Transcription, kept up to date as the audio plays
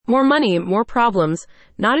More money, more problems.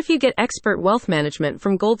 Not if you get expert wealth management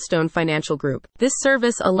from Goldstone Financial Group. This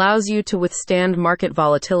service allows you to withstand market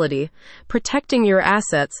volatility, protecting your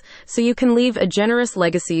assets so you can leave a generous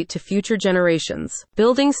legacy to future generations.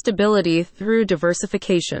 Building stability through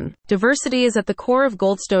diversification. Diversity is at the core of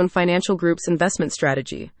Goldstone Financial Group's investment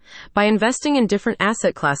strategy. By investing in different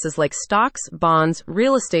asset classes like stocks, bonds,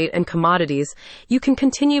 real estate, and commodities, you can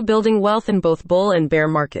continue building wealth in both bull and bear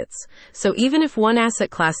markets. So even if one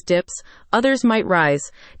asset class dips, others might rise,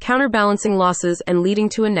 counterbalancing losses and leading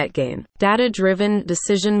to a net gain. Data-driven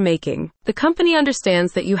decision-making. The company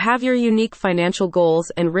understands that you have your unique financial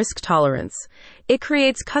goals and risk tolerance. It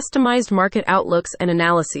creates customized market outlooks and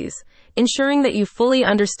analyses, ensuring that you fully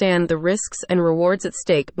understand the risks and rewards at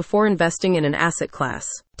stake before investing in an asset class.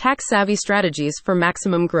 Tax-savvy strategies for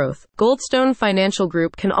maximum growth. Goldstone Financial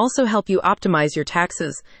Group can also help you optimize your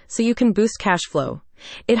taxes so you can boost cash flow.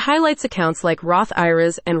 It highlights accounts like Roth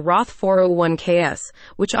IRAs and Roth 401ks,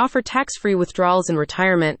 which offer tax-free withdrawals in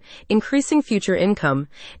retirement, increasing future income.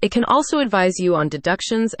 It can also advise you on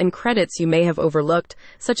deductions and credits you may have overlooked,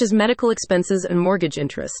 such as medical expenses and mortgage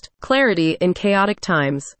interest. Clarity in chaotic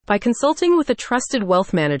times. By consulting with a trusted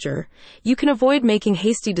wealth manager, you can avoid making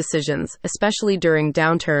hasty decisions, especially during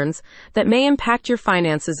downturns, that may impact your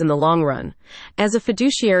finances in the long run. As a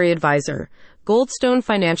fiduciary advisor, Goldstone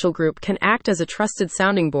Financial Group can act as a trusted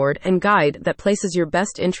sounding board and guide that places your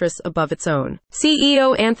best interests above its own.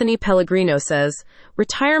 CEO Anthony Pellegrino says,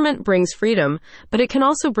 "Retirement brings freedom, but it can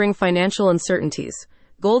also bring financial uncertainties.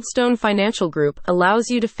 Goldstone Financial Group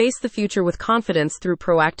allows you to face the future with confidence through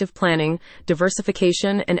proactive planning,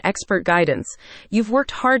 diversification, and expert guidance. You've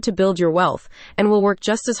worked hard to build your wealth and will work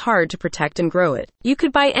just as hard to protect and grow it. You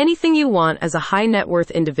could buy anything you want as a high net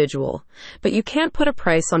worth individual, but you can't put a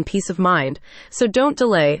price on peace of mind, so don't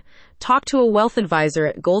delay. Talk to a wealth advisor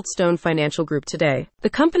at Goldstone Financial Group today." The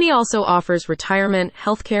company also offers retirement,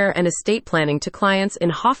 healthcare, and estate planning to clients in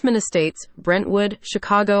Hoffman Estates, Brentwood,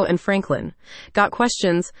 Chicago, and Franklin. Got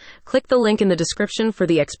questions? Click the link in the description for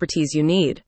the expertise you need.